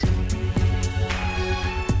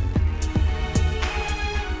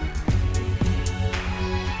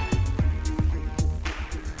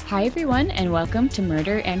Hi, everyone, and welcome to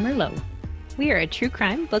Murder and Merlot. We are a true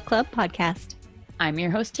crime book club podcast. I'm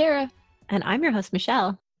your host, Tara. And I'm your host,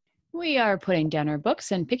 Michelle. We are putting down our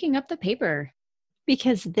books and picking up the paper.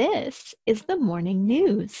 Because this is the morning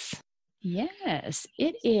news. Yes,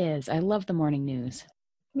 it is. I love the morning news.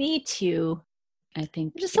 Me too. I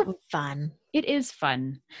think it's just so fun. It is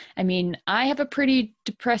fun. I mean, I have a pretty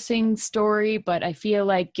depressing story, but I feel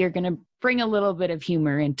like you're going to bring a little bit of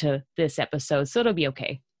humor into this episode, so it'll be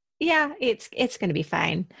okay. Yeah, it's going to be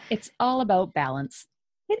fine. It's all about balance.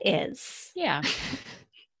 It is. Yeah.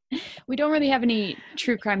 We don't really have any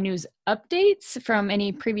true crime news updates from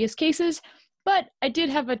any previous cases, but I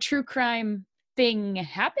did have a true crime thing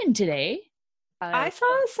happen today. I saw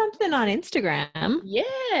something on Instagram.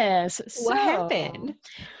 Yes. What happened?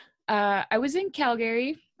 I was in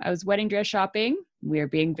Calgary. I was wedding dress shopping. We are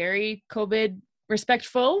being very COVID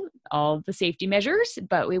respectful, all the safety measures,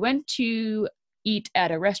 but we went to eat at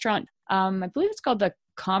a restaurant. I believe it's called the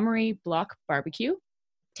Comrie Block Barbecue.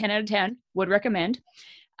 10 out of 10. Would recommend.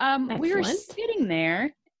 We were sitting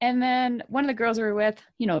there, and then one of the girls we were with,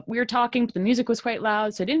 we were talking, but the music was quite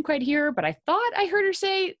loud, so I didn't quite hear her, but I thought I heard her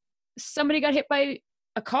say somebody got hit by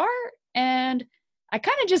a car, and I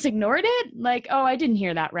kind of just ignored it, like, oh, I didn't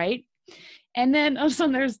hear that right. And then all of a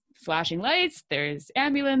sudden there's flashing lights, there's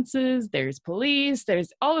ambulances, there's police, there's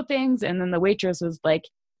all the things, and then the waitress was like,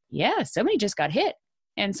 yeah, somebody just got hit.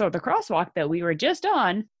 And so the crosswalk that we were just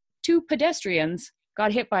on, 2 pedestrians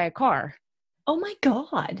got hit by a car. Oh my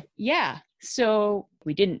God. Yeah. So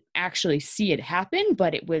we didn't actually see it happen,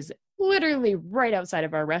 but it was literally right outside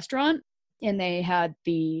of our restaurant, and they had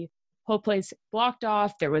the whole place blocked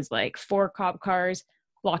off. There was like 4 cop cars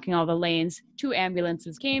blocking all the lanes. 2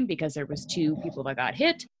 ambulances came because there was 2 people that got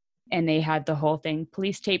hit, and they had the whole thing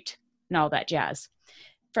police taped and all that jazz.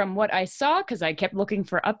 From what I saw, because I kept looking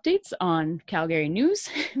for updates on Calgary news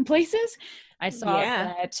places, I saw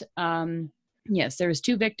that, yes, there was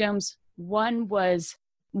 2 victims. One was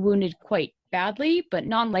wounded quite badly, but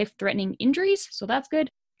non-life-threatening injuries, so that's good.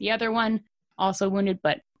 The other one also wounded,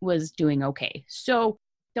 but was doing okay. So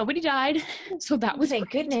nobody died, so that was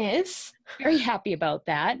thank goodness. Very happy about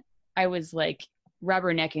that. I was like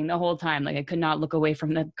rubbernecking the whole time, like I could not look away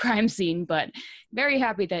from the crime scene, but very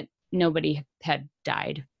happy that nobody had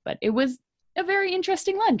died. But it was a very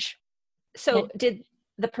interesting lunch. So did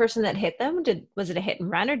the person that hit them, was it a hit and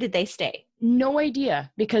run, or did they stay? No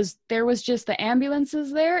idea, because there was just the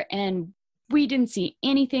ambulances there, and we didn't see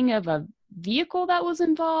anything of a vehicle that was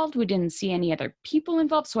involved. We didn't see any other people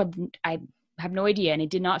involved, so I have no idea, and it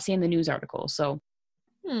did not say in the news article, so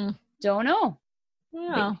don't know.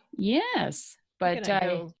 Yeah. Yes, but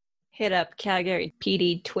I hit up Calgary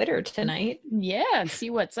PD Twitter tonight. Yeah, see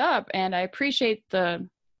what's up, and I appreciate the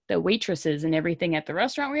waitresses and everything at the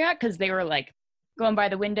restaurant we're at, because they were like going by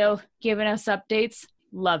the window, giving us updates.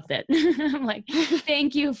 Loved it. I'm like,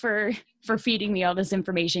 thank you for feeding me all this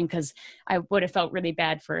information, because I would have felt really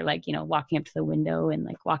bad for walking up to the window and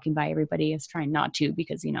like walking by everybody. I was trying not to,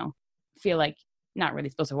 because feel like not really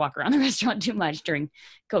supposed to walk around the restaurant too much during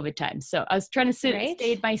COVID times. So I was trying to stay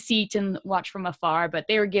in my seat and watch from afar, but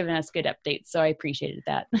they were giving us good updates, so I appreciated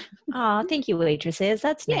that. Oh, thank you, waitresses.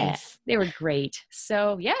 That's nice. They were great.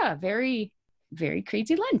 So yeah, very, very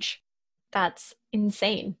crazy lunch. That's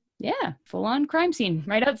insane. Yeah, full-on crime scene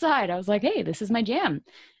right outside. I was like, hey, this is my jam.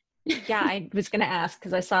 Yeah, I was going to ask,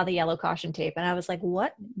 because I saw the yellow caution tape, and I was like,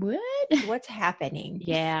 what's happening?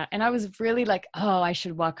 Yeah, and I was really like, oh, I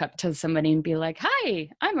should walk up to somebody and be like, hi,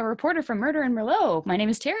 I'm a reporter from Murder and Merlot. My name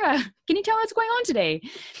is Tara. Can you tell what's going on today?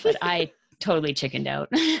 But I totally chickened out.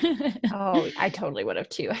 Oh, I totally would have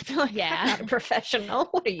too. I feel like I'm not a professional.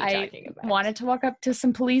 What are you talking about? I wanted to walk up to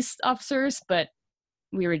some police officers, but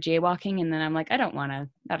we were jaywalking, and then I'm like, I don't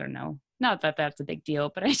know. Not that that's a big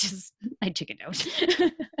deal, but I chickened out.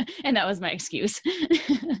 And that was my excuse.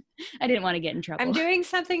 I didn't want to get in trouble. I'm doing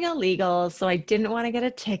something illegal, so I didn't want to get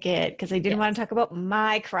a ticket, because I didn't want to talk about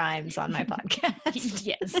my crimes on my podcast.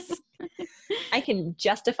 Yes. I can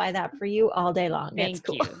justify that for you all day long.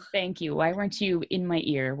 Thank you. Why weren't you in my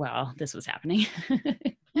ear while this was happening?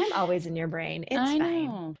 I'm always in your brain. It's fine.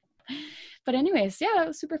 Know. But anyways, yeah, it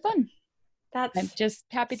was super fun. I'm just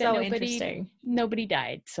happy that nobody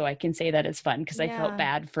died, so I can say that it's fun, because I felt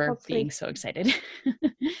bad for being so excited.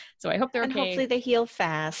 So I hope they're okay. Hopefully they heal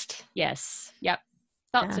fast. Yes. Yep.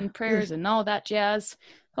 Thoughts and prayers and all that jazz.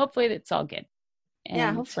 Hopefully it's all good.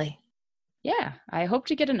 And hopefully. Yeah, I hope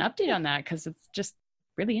to get an update on that, because it's just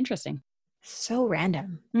really interesting. So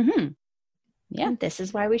random. Mm-hmm. Yeah. And this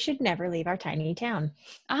is why we should never leave our tiny town.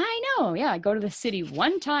 I know. Yeah. I go to the city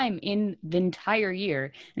one time in the entire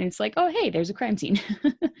year, and it's like, oh, hey, there's a crime scene.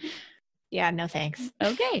 Yeah, no thanks.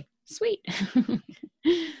 Okay, sweet.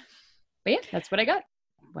 But yeah, that's what I got.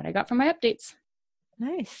 What I got from my updates.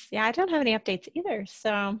 Nice. Yeah, I don't have any updates either.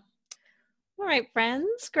 So, all right,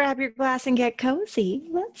 friends, grab your glass and get cozy.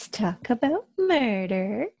 Let's talk about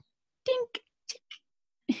murder.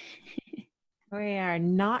 Dink. We are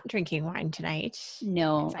not drinking wine tonight.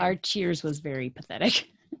 No, our cheers was very pathetic.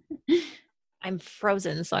 I'm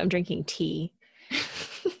frozen, so I'm drinking tea.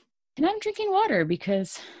 And I'm drinking water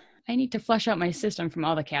because I need to flush out my system from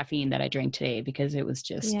all the caffeine that I drank today because it was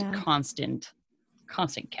just constant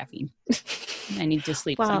caffeine. I need to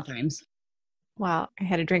sleep sometimes. Well, I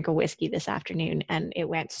had a drink of whiskey this afternoon and it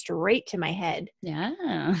went straight to my head.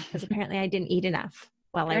 Yeah. Because apparently I didn't eat enough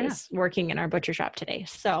while I was working in our butcher shop today.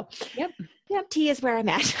 So, yep, tea is where I'm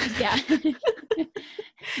at. Yeah.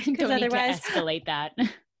 Because otherwise, need to escalate that.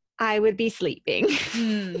 I would be sleeping.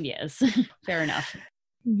 Yes, fair enough.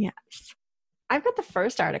 Yes. I've got the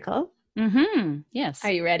first article. Yes.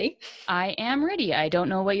 Are you ready? I am ready. I don't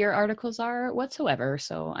know what your articles are whatsoever,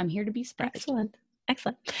 so I'm here to be surprised.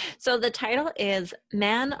 Excellent. So the title is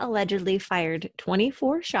Man Allegedly Fired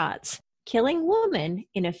 24 Shots, Killing Woman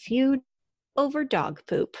in a Feud Over Dog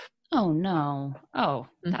Poop. Oh, no. Oh,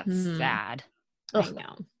 that's sad. I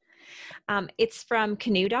know. It's from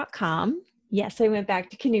canoe.com. Yes, I went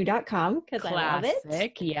back to canoe.com because I love it.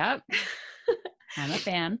 Classic. Yep. I'm a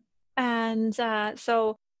fan. And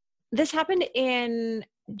so this happened in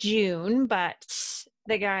June, but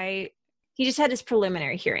the guy, he just had his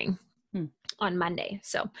preliminary hearing on Monday.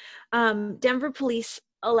 So Denver police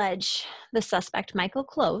allege the suspect, Michael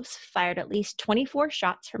Close, fired at least 24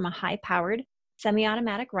 shots from a high-powered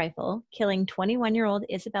semi-automatic rifle, killing 21-year-old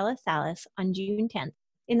Isabella Salas on June 10th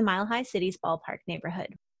in the Mile High City's Ballpark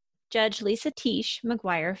neighborhood. Judge Lisa Tish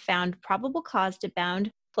McGuire found probable cause to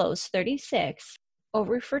bound Close, 36,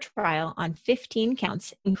 over for trial on 15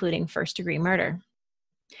 counts, including first-degree murder.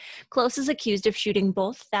 Close is accused of shooting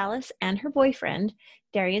both Salas and her boyfriend,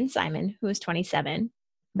 Darian Simon, who was 27,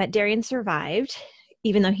 but Darian survived,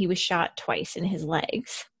 even though he was shot twice in his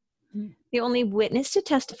legs. The only witness to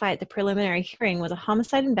testify at the preliminary hearing was a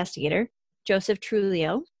homicide investigator, Joseph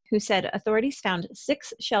Trulio, who said authorities found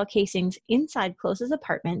 6 shell casings inside Close's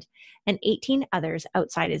apartment and 18 others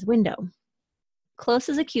outside his window. Close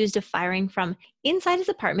is accused of firing from inside his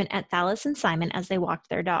apartment at Salas and Simon as they walked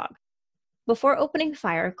their dog. Before opening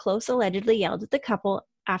fire, Close allegedly yelled at the couple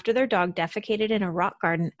after their dog defecated in a rock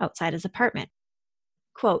garden outside his apartment.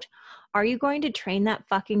 Quote, "Are you going to train that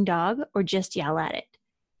fucking dog or just yell at it?"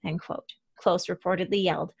 End quote. Close reportedly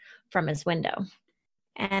yelled from his window.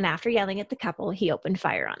 And after yelling at the couple, he opened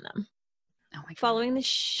fire on them. Oh my God. Following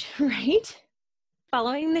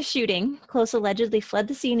the shooting, Close allegedly fled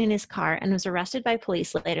the scene in his car and was arrested by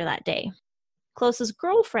police later that day. Close's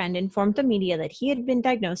girlfriend informed the media that he had been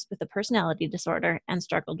diagnosed with a personality disorder and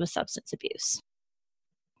struggled with substance abuse.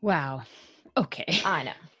 Wow. Okay. I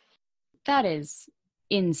know. That is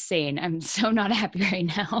insane. I'm so not happy right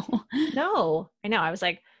now. No, I know. I was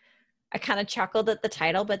like, I kind of chuckled at the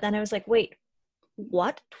title, but then I was like, wait,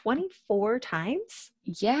 what? 24 times?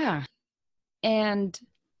 Yeah. And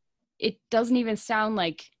it doesn't even sound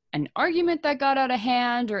like an argument that got out of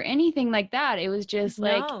hand or anything like that. It was just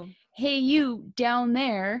like, hey, you down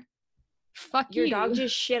there, fuck your you. dog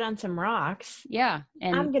just shit on some rocks. Yeah.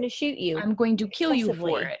 And I'm going to shoot you. I'm going to kill you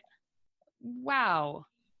for it. Wow.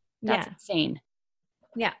 That's insane.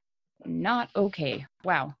 Yeah. Not okay.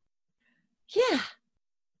 Wow. Yeah.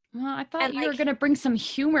 Well, I thought you were going to bring some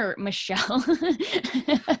humor, Michelle.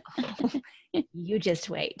 You just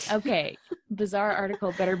wait. Okay. Bizarre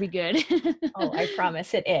article better be good. Oh, I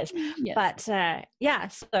promise it is. Yes. But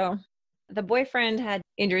so the boyfriend had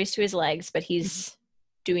injuries to his legs, but he's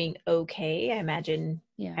doing okay. I imagine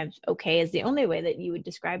okay is the only way that you would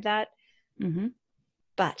describe that.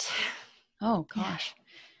 But oh gosh,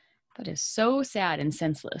 that is so sad and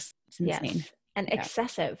senseless. It's insane. Yes. And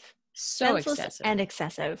excessive. So senseless excessive. And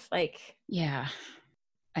excessive. Like, yeah,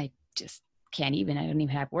 I just can't even. I don't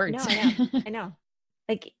even have words. No, I know.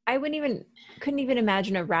 Like, couldn't even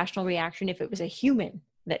imagine a rational reaction if it was a human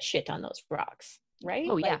that shit on those rocks, right?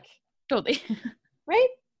 Oh, yeah, totally. Right?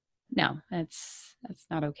 No, that's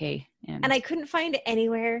not okay. And I couldn't find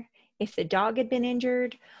anywhere if the dog had been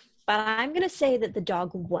injured, but I'm going to say that the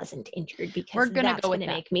dog wasn't injured because that's going to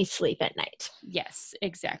make me sleep at night. Yes,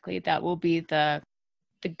 exactly. That will be the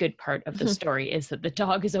good part of the story is that the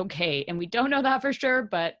dog is okay. And we don't know that for sure,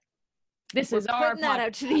 but We're is our putting that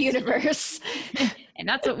out to the universe. And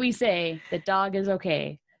that's what we say. The dog is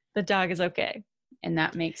okay. The dog is okay. And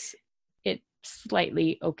that makes it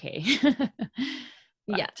slightly okay.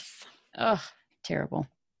 Yes. Ugh, terrible.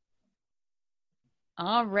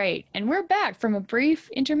 All right. And we're back from a brief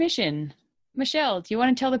intermission. Michelle, do you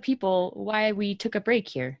want to tell the people why we took a break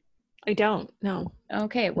here? I don't. No.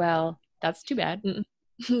 Okay. Well, that's too bad.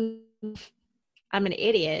 I'm an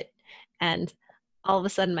idiot. And all of a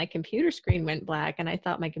sudden my computer screen went black and I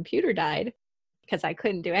thought my computer died because I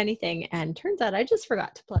couldn't do anything. And turns out I just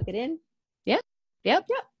forgot to plug it in. Yep.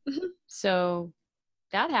 So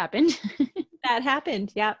that happened. That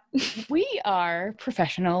happened. Yep. We are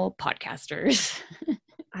professional podcasters.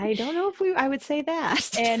 I don't know if I would say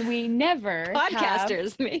that. And we never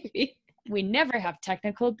podcasters, maybe. We never have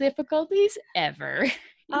technical difficulties ever.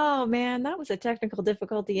 Oh man, that was a technical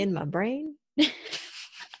difficulty in my brain. Well,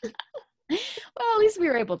 at least we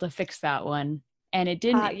were able to fix that one. And it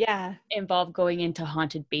didn't involve going into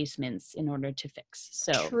haunted basements in order to fix.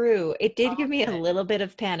 So true. It did give me a little bit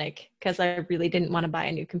of panic because I really didn't want to buy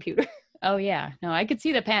a new computer. Oh, yeah. No, I could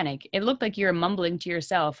see the panic. It looked like you were mumbling to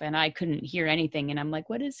yourself and I couldn't hear anything. And I'm like,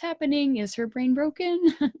 what is happening? Is her brain broken?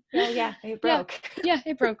 Yeah, it broke. Yeah,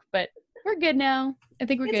 it broke. But we're good now. I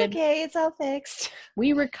think we're good. It's okay. It's all fixed.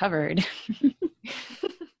 We recovered.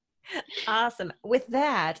 Awesome. With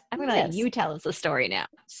that, I'm going to let you tell us the story now.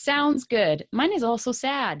 Sounds good. Mine is also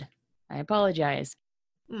sad. I apologize.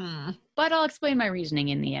 But I'll explain my reasoning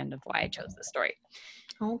in the end of why I chose this story.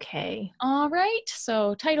 Okay. All right.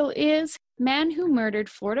 So title is Man Who Murdered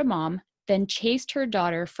Florida Mom, Then Chased Her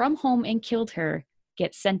Daughter from Home and Killed Her,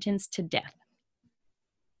 Gets Sentenced to Death.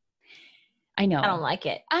 I know. I don't like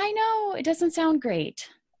it. I know. It doesn't sound great.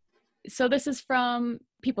 So this is from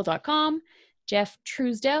people.com. Jeff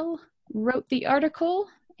Truesdell wrote the article,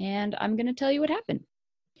 and I'm going to tell you what happened.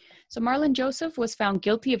 So Marlon Joseph was found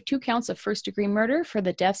guilty of 2 counts of first-degree murder for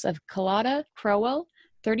the deaths of Kalada Crowell,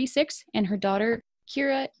 36, and her daughter,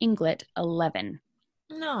 Kira Inglet, 11.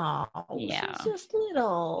 No, yeah. She's just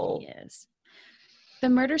little. Yes. The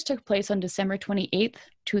murders took place on December 28th,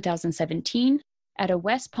 2017, at a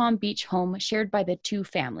West Palm Beach home shared by the 2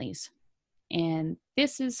 families. And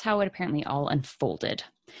this is how it apparently all unfolded.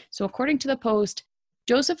 So according to the Post,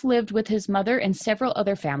 Joseph lived with his mother and several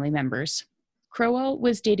other family members. Crowell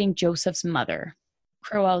was dating Joseph's mother.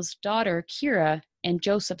 Crowell's daughter, Kira, and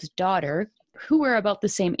Joseph's daughter, who were about the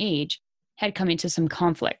same age, had come into some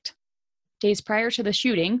conflict. Days prior to the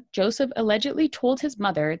shooting, Joseph allegedly told his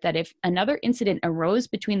mother that if another incident arose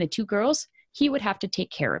between the 2 girls, he would have to take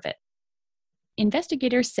care of it.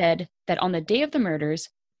 Investigators said that on the day of the murders,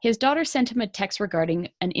 his daughter sent him a text regarding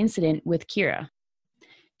an incident with Kira.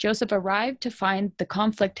 Joseph arrived to find the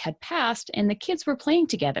conflict had passed and the kids were playing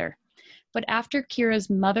together. But after Kira's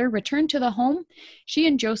mother returned to the home, she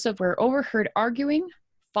and Joseph were overheard arguing,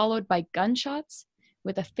 followed by gunshots,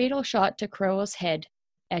 with a fatal shot to Crowell's head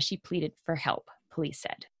as she pleaded for help, police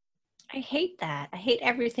said. I hate that. I hate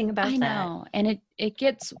everything about that. I know, and it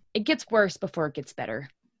gets worse before it gets better.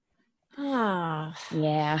 Ah,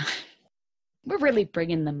 yeah. We're really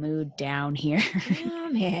bringing the mood down here.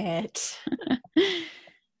 Damn it.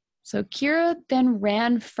 So Kira then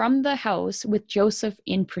ran from the house with Joseph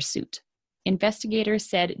in pursuit. Investigators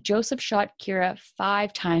said Joseph shot Kira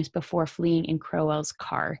 5 times before fleeing in Crowell's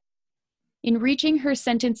car. In reaching her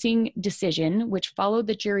sentencing decision, which followed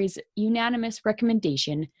the jury's unanimous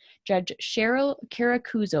recommendation, Judge Cheryl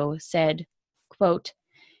Caracuzo said, quote,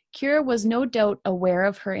 Kira was no doubt aware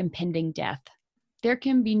of her impending death. There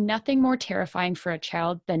can be nothing more terrifying for a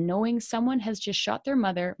child than knowing someone has just shot their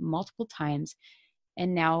mother multiple times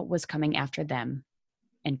and now was coming after them,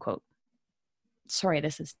 end quote. Sorry,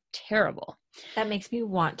 this is terrible. That makes me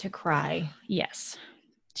want to cry. Yes.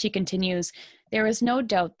 She continues, there is no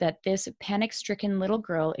doubt that this panic-stricken little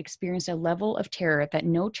girl experienced a level of terror that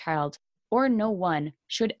no child or no one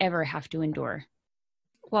should ever have to endure.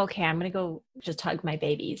 Well, okay, I'm going to go just hug my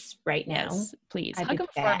babies right now. Yes, please. I'll hug be them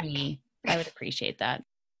back. for me. I would appreciate that.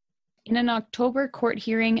 In an October court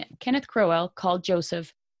hearing, Kenneth Crowell called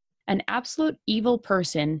Joseph an absolute evil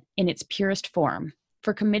person in its purest form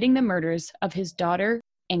for committing the murders of his daughter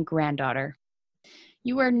and granddaughter.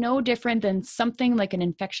 You are no different than something like an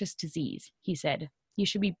infectious disease, he said. You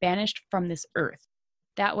should be banished from this earth.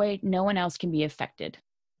 That way, no one else can be affected.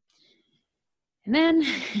 And then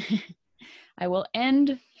I will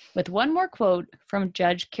end with one more quote from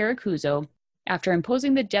Judge Caracuzo. After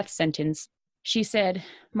imposing the death sentence, she said,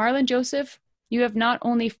 Marlon Joseph, you have not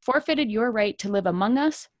only forfeited your right to live among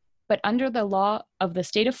us, but under the law of the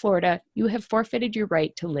state of Florida, you have forfeited your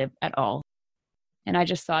right to live at all. And I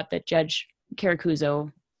just thought that Judge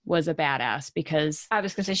Caracuzo was a badass because... I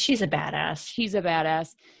was going to say, she's a badass. She's a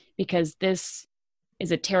badass because this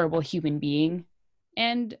is a terrible human being.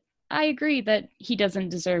 And I agree that he doesn't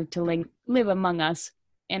deserve to live among us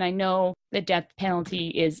And I know the death penalty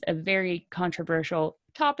is a very controversial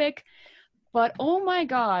topic, but oh my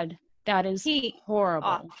God, that is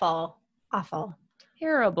horrible. Awful.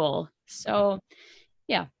 Terrible. So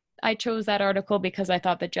yeah, I chose that article because I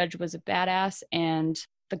thought the judge was a badass, and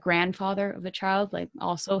the grandfather of the child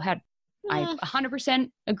also had, I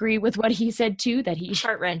 100% agree with what he said too, that he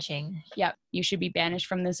heart-wrenching. Yeah, you should be banished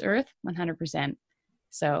from this earth 100%.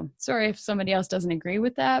 So sorry if somebody else doesn't agree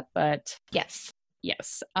with that, but yes.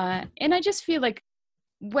 And I just feel like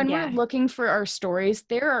when we're looking for our stories,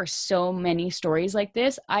 there are so many stories like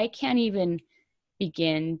this. I can't even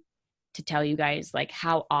begin to tell you guys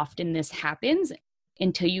how often this happens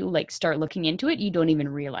until you start looking into it. You don't even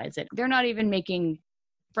realize it. They're not even making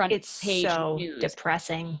front page so news.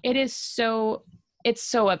 Depressing. It's so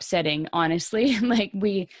upsetting, honestly.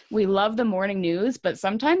 We love the morning news, but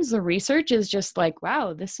sometimes the research is just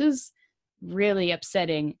wow, this is really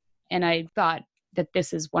upsetting. And I thought that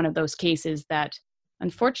this is one of those cases that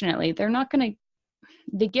unfortunately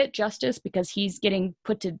they get justice because he's getting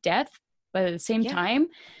put to death, but at the same time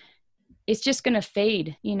it's just going to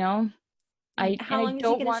fade, How long is he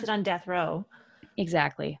going to sit on death row?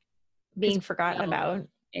 Exactly. Being forgotten about.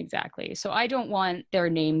 Exactly. So I don't want their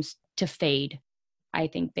names to fade. I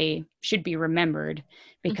think they should be remembered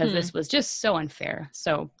because this was just so unfair.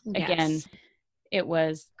 So again, it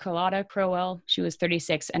was Carlotta Crowell. She was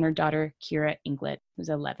 36, and her daughter, Kira Inglet, was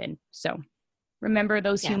 11. So remember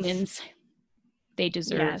those humans. They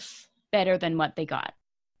deserve better than what they got.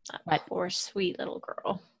 But poor sweet little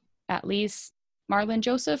girl. At least, Marlon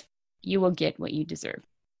Joseph, you will get what you deserve.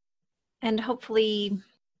 And hopefully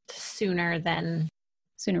sooner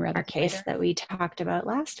rather our case later that we talked about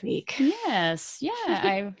last week. Yes. Yeah.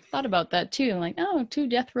 I thought about that too. 2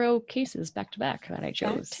 death row cases back to back that I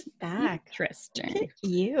chose. Back. Interesting. Look at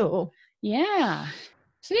you. Yeah.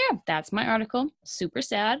 So yeah, that's my article. Super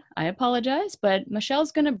sad. I apologize, but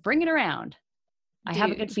Michelle's going to bring it around. I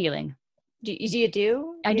have a good feeling. Do you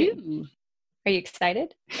do? I do. Are you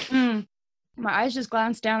excited? My eyes just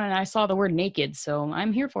glanced down and I saw the word naked, so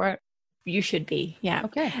I'm here for it. You should be. Yeah.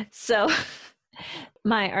 Okay. So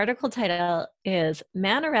my article title is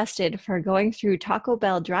Man Arrested for Going Through Taco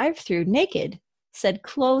Bell Drive-Thru Naked, Said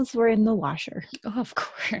Clothes Were in the Washer. Oh, of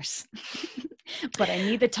course. But I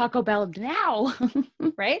need the Taco Bell now.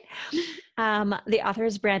 Right? The author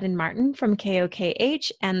is Brandon Martin from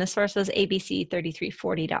KOKH, and the source was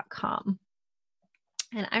abc3340.com.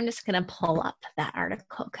 And I'm just going to pull up that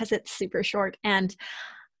article because it's super short. And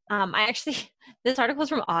this article is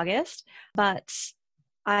from August, but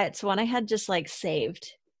it's one I had just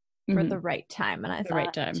saved for the right time. And I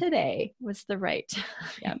thought today was the right time.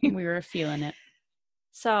 Yeah, we were feeling it.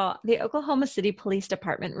 So the Oklahoma City Police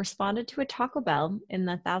Department responded to a Taco Bell in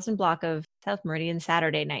the 1000 block of South Meridian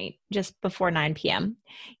Saturday night, just before 9 p.m.,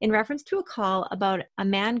 in reference to a call about a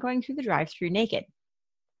man going through the drive-thru naked.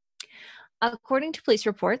 According to police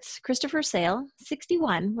reports, Christopher Sale,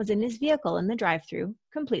 61, was in his vehicle in the drive-thru,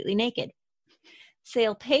 completely naked.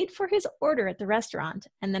 Sale paid for his order at the restaurant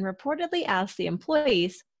and then reportedly asked the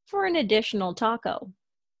employees for an additional taco.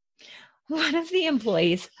 One of the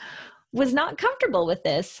employees was not comfortable with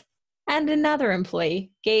this, and another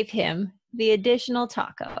employee gave him the additional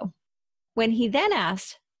taco. When he then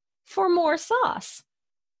asked for more sauce,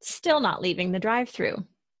 still not leaving the drive-thru.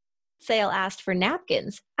 Sale asked for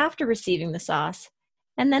napkins after receiving the sauce,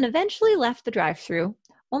 and then eventually left the drive-thru,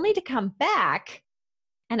 only to come back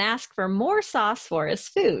and ask for more sauce for his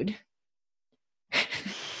food.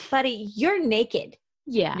 Buddy, you're naked.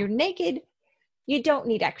 Yeah. You're naked. You don't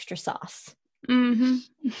need extra sauce. Mm-hmm.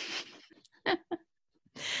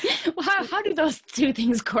 Well, how do those two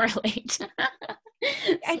things correlate?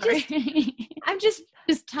 I'm just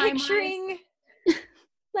picturing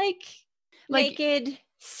naked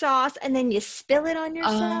sauce, and then you spill it on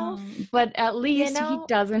yourself. But at least he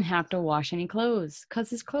doesn't have to wash any clothes because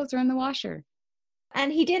his clothes are in the washer.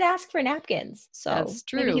 And he did ask for napkins, so that's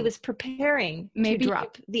true. Maybe he was preparing to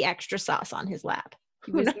drop the extra sauce on his lap.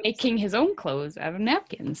 He was making his own clothes out of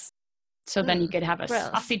napkins, so then you could have a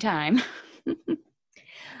saucy time.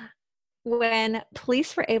 When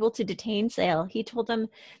police were able to detain Sale, he told them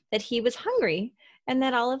that he was hungry and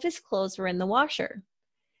that all of his clothes were in the washer.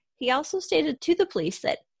 He also stated to the police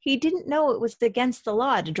that he didn't know it was against the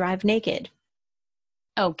law to drive naked.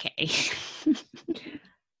 Okay.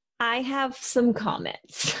 I have some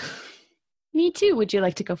comments. Me too. Would you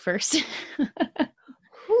like to go first?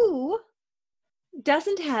 Who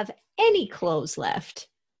doesn't have any clothes left?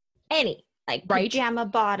 Any. Pajama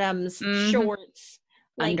bottoms, shorts,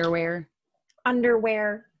 underwear.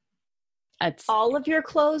 All of your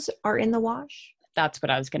clothes are in the wash? That's what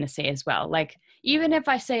I was going to say as well. Like, even if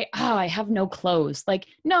I say, oh, I have no clothes, like,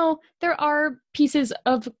 no, there are pieces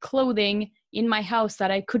of clothing in my house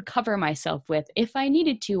that I could cover myself with if I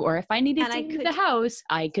needed to, or if I needed to leave the house,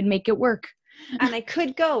 I could make it work. And I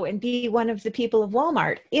could go and be one of the people of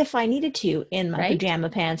Walmart if I needed to in my pajama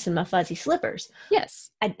pants and my fuzzy slippers.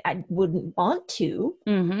 Yes. I wouldn't want to,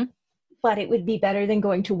 Mm-hmm. but it would be better than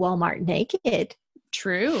going to Walmart naked.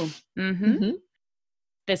 True. Mm-hmm.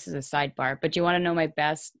 This is a sidebar, but do you want to know my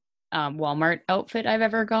best Walmart outfit I've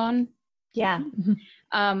ever gone? Yeah.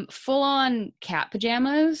 Full on cat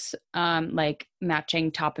pajamas, like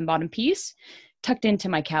matching top and bottom piece, tucked into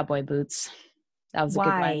my cowboy boots. That was a good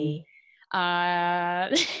one. I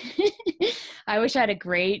wish I had a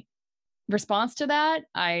great response to that.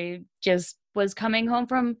 I just was coming home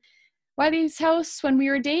from Wiley's house when we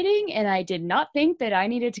were dating, and I did not think that I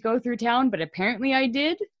needed to go through town, but apparently I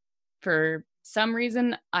did for some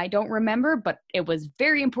reason I don't remember, but it was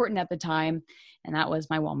very important at the time, and that was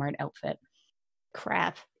my Walmart outfit.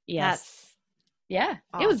 Crap. Yes. Yeah.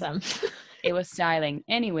 Awesome. It was styling.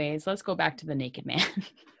 Anyways, let's go back to the naked man.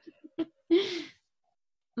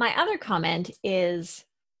 My other comment is,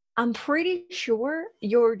 I'm pretty sure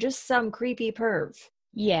you're just some creepy perv.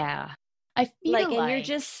 Yeah. I feel like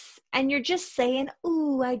and you're just saying,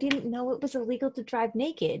 ooh, I didn't know it was illegal to drive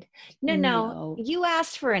naked. No. You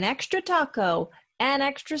asked for an extra taco and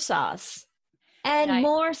extra sauce and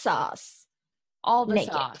more sauce. All the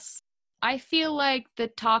sauce. I feel like the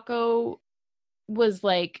taco was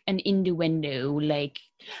like an innuendo. Like,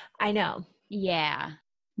 I know. Yeah.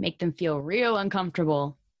 Make them feel real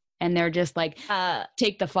uncomfortable. And they're just like,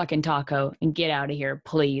 take the fucking taco and get out of here,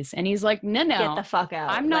 please. And he's like, no. Get the fuck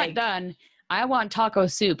out. I'm not done. I want taco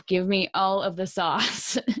soup. Give me all of the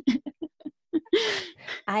sauce.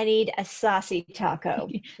 I need a saucy taco.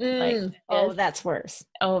 That's worse.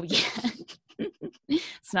 Oh, yeah.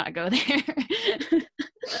 Let's not go there.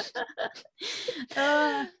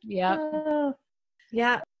 Yeah.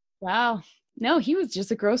 Yeah. Wow. No, he was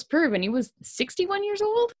just a gross perv, and he was 61 years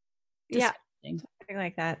old? Yeah. Something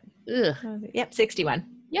like that. Ugh. Yep, 61.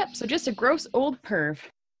 Yep, so just a gross old perv.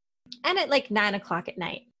 And at like 9:00 at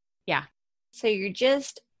night. Yeah. So you're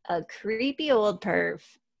just a creepy old perv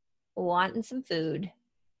wanting some food.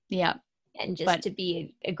 Yeah. And just to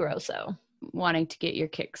be a grosso. Wanting to get your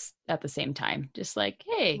kicks at the same time. Just like,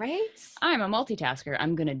 hey, right? I'm a multitasker.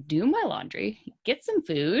 I'm going to do my laundry, get some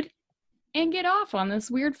food, and get off on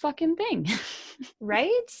this weird fucking thing.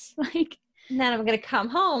 Right? Like, and then I'm going to come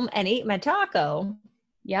home and eat my taco.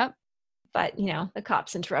 Yep. But, the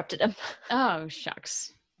cops interrupted him. Oh,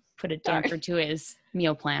 shucks. Put a damper to his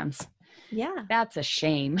meal plans. Yeah. That's a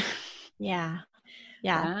shame. Yeah.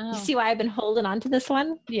 Yeah. Wow. You see why I've been holding on to this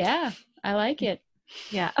one? Yeah. I like it.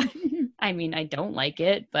 Yeah. I mean, I don't like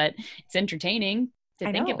it, but it's entertaining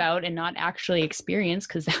to think about and not actually experience,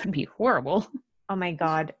 because that would be horrible. Oh my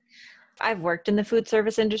God. I've worked in the food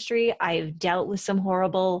service industry. I've dealt with some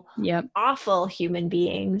horrible, awful human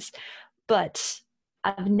beings, but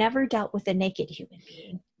I've never dealt with a naked human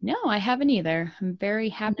being. No, I haven't either. I'm very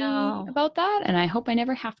happy about that, and I hope I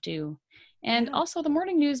never have to. And also, the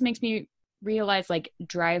morning news makes me realize, like,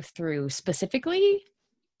 drive-through specifically,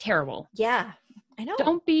 terrible. Yeah, I know.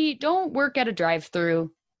 Don't work at a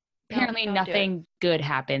drive-through. Apparently nothing good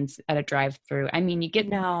happens at a drive-through. I mean, you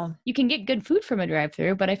can get good food from a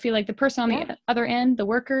drive-through, but I feel like the person on the other end, the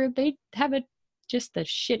worker, they have just the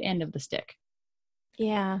shit end of the stick.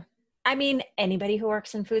 Yeah. I mean, anybody who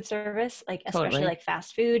works in food service, like especially like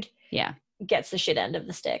fast food, gets the shit end of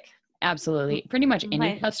the stick. Absolutely. Pretty much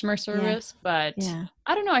any customer service, but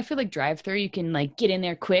I don't know. I feel like drive-through, you can like get in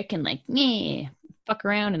there quick and like, fuck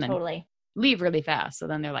around and then leave really fast. So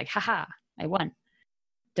then they're like, haha, I won.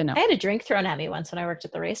 Don't know. I had a drink thrown at me once when I worked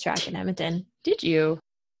at the racetrack in Edmonton. Did you?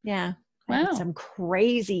 Yeah. Wow. I had some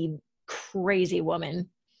crazy, crazy woman.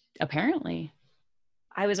 Apparently.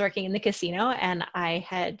 I was working in the casino and I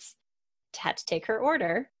had to take her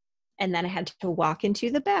order, and then I had to walk into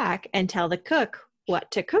the back and tell the cook what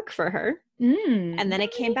to cook for her. And then I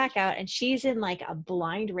came back out and she's in like a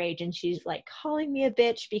blind rage and she's like calling me a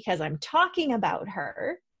bitch because I'm talking about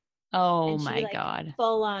her. Oh my God.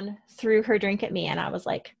 Full on threw her drink at me, and I was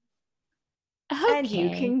like, okay. And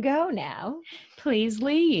you can go now. Please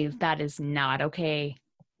leave. That is not okay.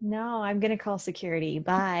 No, I'm going to call security.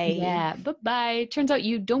 Bye. Yeah, bye-bye. Turns out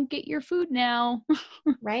you don't get your food now.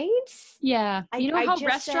 Right? Yeah. You know how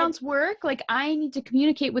restaurants work? Like, I need to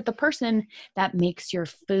communicate with the person that makes your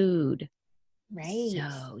food. Right.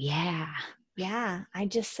 So, yeah. Yeah. I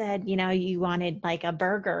just said, you wanted like a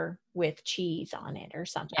burger with cheese on it or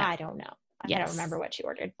something. Yeah. I don't know. I don't remember what she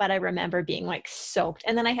ordered, but I remember being like soaked.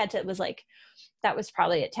 And then I had to, it was like, that was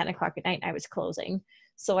probably at 10 o'clock at night. I was closing.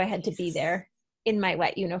 So I had to be there in my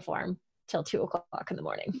wet uniform till 2 o'clock in the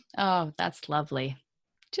morning. Oh, that's lovely.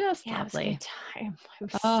 Just lovely. It was a good time. I'm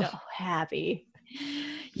so happy.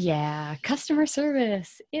 Yeah. Customer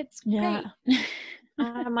service. It's great.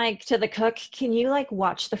 I'm like, to the cook, can you like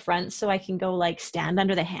watch the front so I can go like stand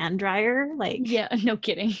under the hand dryer? Like, yeah, no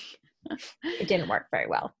kidding. It didn't work very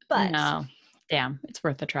well, but no, damn, it's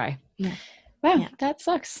worth a try. Yeah. Wow, that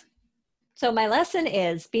sucks. So my lesson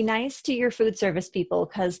is be nice to your food service people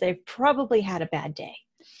because they've probably had a bad day.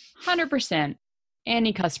 100%.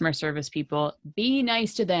 Any customer service people, be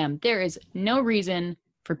nice to them. There is no reason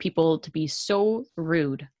for people to be so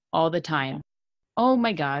rude all the time. Oh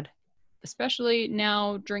my God. Especially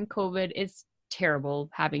now during COVID, it's terrible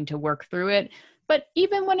having to work through it. But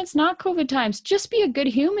even when it's not COVID times, just be a good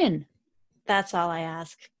human. That's all I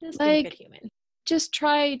ask. Just be a good human. Just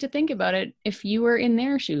try to think about it. If you were in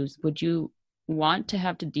their shoes, would you want to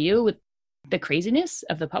have to deal with the craziness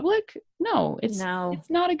of the public? No, it's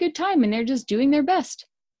not a good time, and they're just doing their best.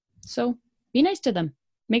 So be nice to them.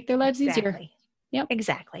 Make their lives easier. Yep.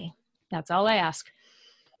 Exactly. That's all I ask.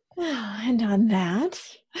 And on that,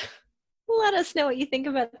 let us know what you think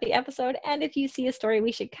about the episode. And if you see a story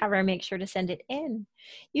we should cover, make sure to send it in.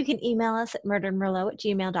 You can email us at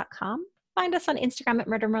murdermerlot@gmail.com. Find us on Instagram at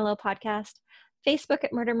Murder Merlot Podcast, Facebook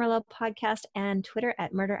at Murder Merlot Podcast, and Twitter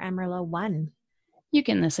at Murder and Merlot 1. You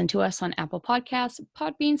can listen to us on Apple Podcasts,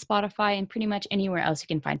 Podbean, Spotify, and pretty much anywhere else you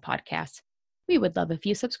can find podcasts. We would love if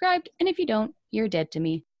you subscribed, and if you don't, you're dead to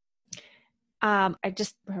me. I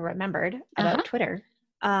just remembered about Twitter.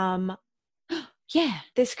 Yeah.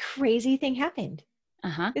 This crazy thing happened.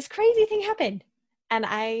 This crazy thing happened. And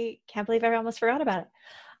I can't believe I almost forgot about it.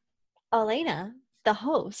 Elena, the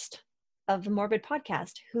host of the Morbid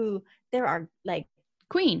Podcast, who there are like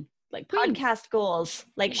queen, like podcast goals.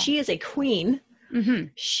 Like she is a queen. Mm-hmm.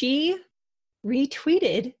 She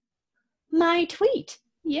retweeted my tweet.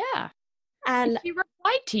 Yeah. And she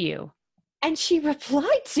replied to you. And she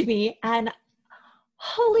replied to me, and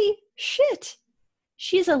holy shit.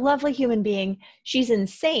 She's a lovely human being. She's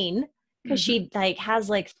insane because she like has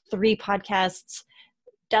like 3 podcasts,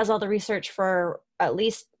 does all the research for at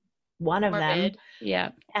least one of them. Yeah.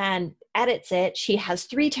 And edits it. She has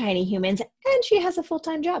 3 tiny humans, and she has a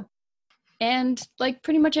full-time job. And like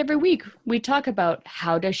pretty much every week we talk about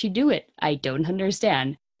how does she do it? I don't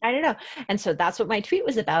understand. I don't know. And so that's what my tweet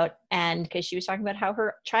was about. And because she was talking about how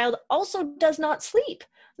her child also does not sleep.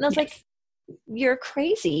 And I was like, you're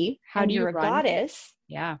crazy. How do you run? You're a goddess.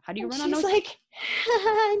 Yeah. How do you run on those? She's like,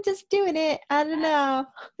 I'm just doing it. I don't know.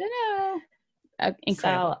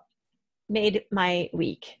 Incredible. So made my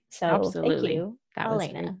week. So absolutely. Thank you, that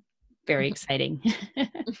Elena. Was very exciting.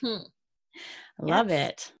 Love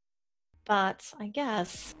it. But I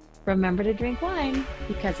guess remember to drink wine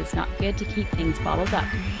because it's not good to keep things bottled up.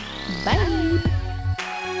 Bye.